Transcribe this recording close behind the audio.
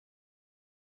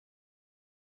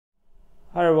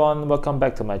Hi everyone, welcome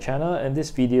back to my channel. In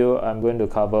this video, I'm going to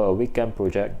cover a weekend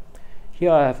project. Here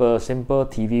I have a simple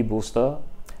TV booster,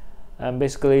 and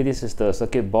basically this is the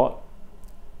circuit board.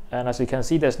 And as you can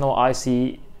see, there's no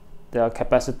IC. There are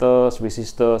capacitors,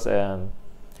 resistors, and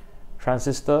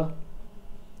transistor,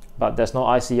 but there's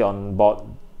no IC on board.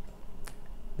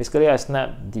 Basically, I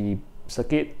snapped the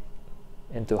circuit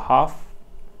into half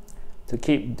to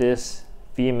keep this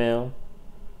female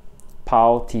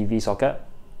PAL TV socket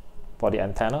for the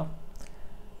antenna,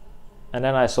 and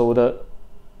then I soldered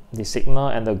the signal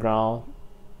and the ground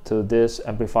to this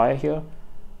amplifier here.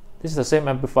 This is the same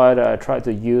amplifier that I tried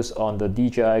to use on the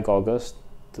DJI goggles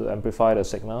to amplify the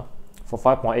signal for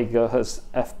 5.8 GHz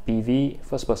FPV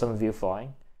first person view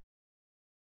flying.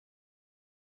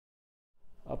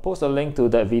 I'll post a link to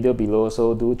that video below,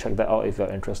 so do check that out if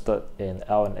you're interested in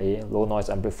L&A, low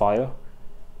noise amplifier,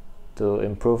 to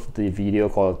improve the video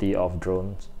quality of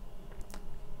drones.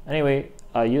 Anyway,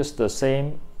 I used the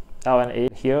same L&A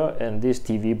here in this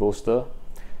TV booster.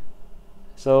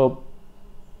 So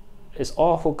it's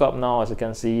all hooked up now. As you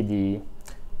can see, the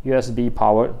USB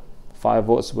powered 5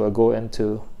 volts will go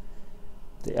into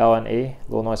the L&A,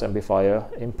 low noise amplifier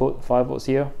input 5 volts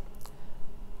here.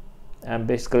 And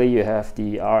basically you have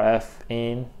the RF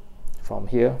in from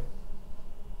here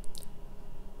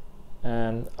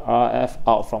and RF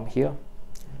out from here.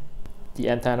 The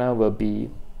antenna will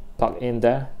be plugged in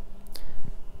there,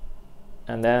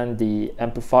 and then the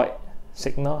amplified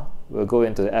signal will go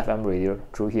into the FM radio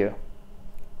through here.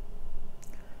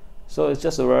 So it's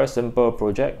just a very simple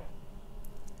project.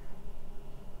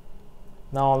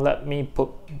 Now let me put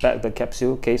back the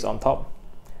capsule case on top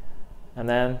and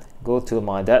then go to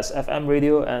my dad's FM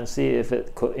radio and see if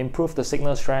it could improve the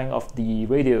signal strength of the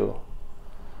radio.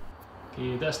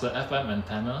 Okay, that's the FM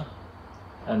antenna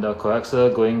and the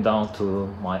coaxial going down to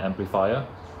my amplifier.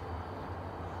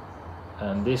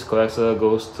 And this coaxial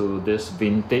goes to this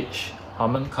vintage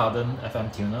Harman Kardon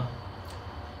FM tuner.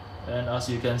 And as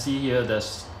you can see here,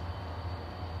 there's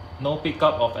no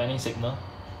pickup of any signal.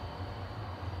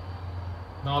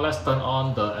 Now let's turn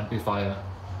on the amplifier.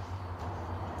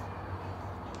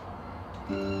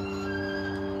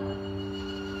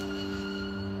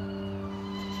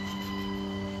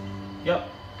 Yep,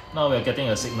 now we're getting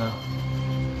a signal.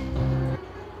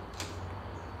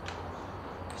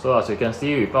 So as you can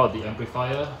see, without the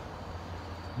amplifier,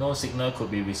 no signal could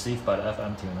be received by the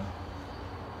FM tuner.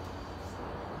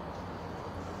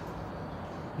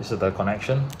 This is the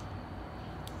connection.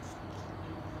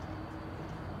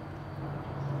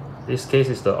 This case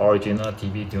is the original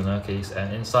TV tuner case,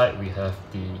 and inside we have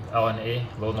the L&A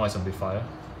low noise amplifier.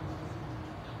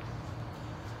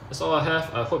 That's all I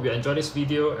have. I hope you enjoyed this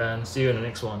video and see you in the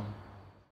next one.